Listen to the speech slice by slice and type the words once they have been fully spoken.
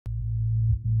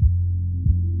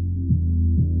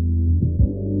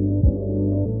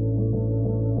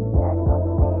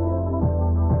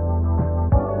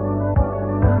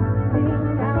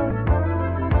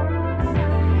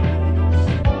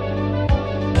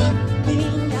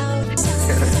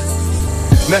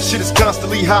That shit is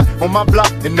constantly hot on my block.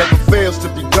 It never fails to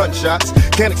be gunshots.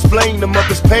 Can't explain the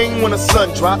mother's pain when the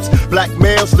sun drops. Black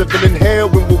males living in hell,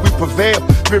 when will we prevail?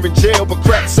 Fear in jail, but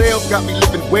crack sales got me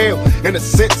living well. In a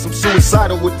sense, I'm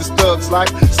suicidal with this thug's life.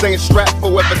 Staying strapped,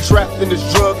 forever trapped in this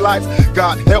drug life.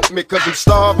 God help me, cause I'm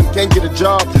starving, can't get a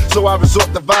job. So I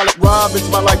resort to violent robins,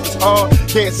 my life is hard.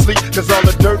 Can't sleep, cause all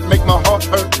the dirt make my heart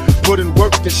hurt. Put in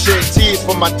work and shed tears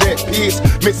for my dead peers.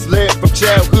 Misled from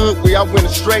childhood where I went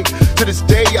astray. To this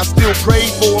day I still pray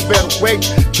for a better way.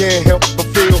 Can't help but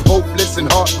feel hopeless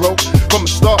and heartbroken. From the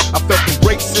start I felt the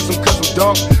racism cause I'm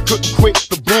dark. Couldn't quit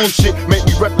the bullshit, made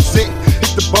me represent.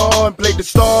 Hit the bar and played the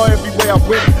star everywhere I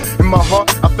went. In my heart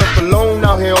I felt alone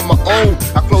out here on my own.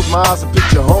 I close my eyes and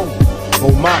picture home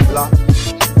on my block.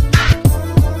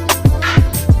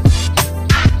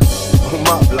 On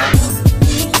my block.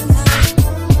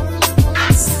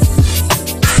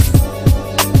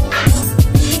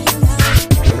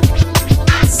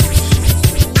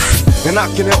 And I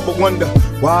can't help but wonder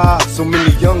why so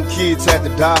many young kids had to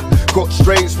die. Caught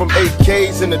strays from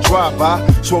AKs in the drive-by.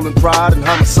 Swollen pride and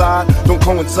homicide don't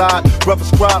coincide. Brothers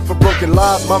cry for broken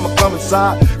lives, mama come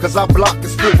inside. Cause our block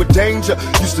is filled with danger.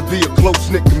 Used to be a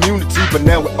close-knit community, but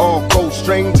now we're all cold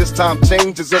strangers. Time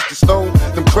changes us to stone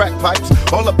them crack pipes.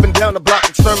 All up and down the block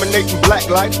exterminating black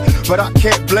life. But I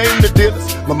can't blame the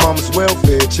dealers. My mama's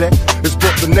welfare check is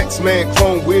brought the next man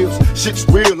chrome wheels. Shit's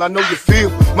real, I know you feel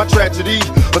my tragedy.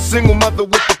 A single mother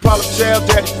with a problem child,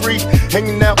 daddy free.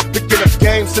 Hanging out, picking up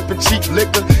games, sipping cheap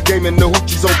liquor. Gaming the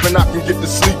hoochies open, I can get to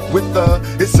sleep with her.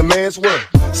 It's a man's world.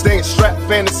 Staying strapped,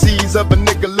 fantasies of a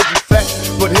nigga living fat,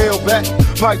 but held back.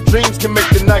 Pipe dreams can make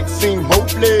the night seem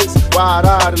hopeless.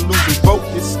 Wide-eyed and losing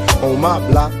focus on my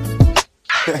block.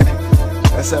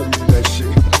 That's how we do that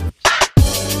shit.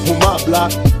 On my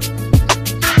block.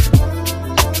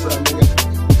 What's up, nigga?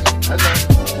 That's right.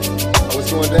 Oh,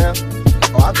 what's going down?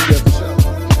 Oh, I'll be there for sure.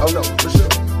 Oh no, for sure.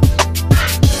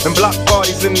 And block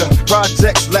parties in the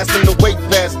projects lasting the wait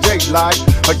past daylight.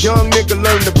 A young nigga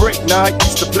learned to break night.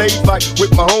 Used to play fight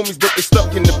with my homies, but they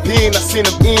stuck in the pen. I seen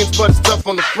them ends, but it's tough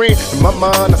on the friend. In my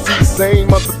mind, I see the same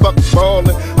motherfuckers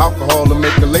falling. Alcohol to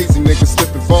make a lazy nigga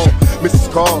slip and fall. Mrs.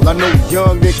 Call, I know the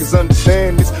young niggas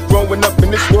understand this. Growing up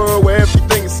in this world where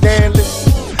everything is scandalous.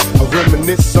 I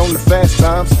reminisce on the fast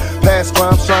times, past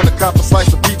crimes, trying to cop a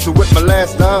slice of pizza with my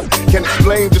last dime. Can't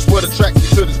explain just what attracts me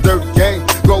to this dirty game.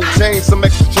 Gold chain, some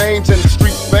extra change, and the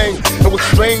street fame. And what's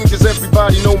strange is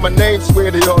everybody know my name, swear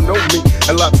they all know me.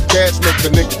 And lots of cash make a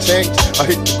nigga change. I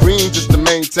hit the green just to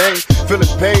maintain. Feeling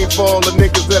pain for all the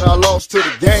niggas that I lost to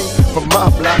the game from my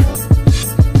block.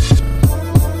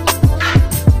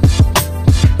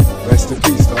 Rest in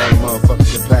peace to all the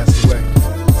motherfuckers that passed away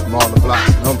from all the blocks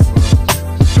that I'm from.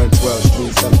 112th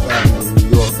Street, 7th Avenue, New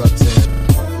York, uptown.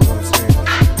 You know what I'm saying?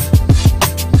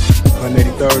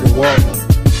 183rd and Walton,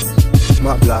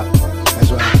 my block.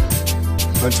 That's right.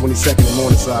 122nd and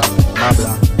Morningside, my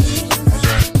block. That's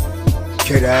right.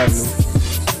 Cater Avenue,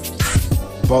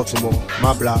 Baltimore,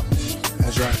 my block.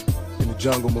 That's right. In the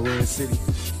jungle, Marine City.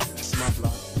 That's my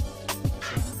block.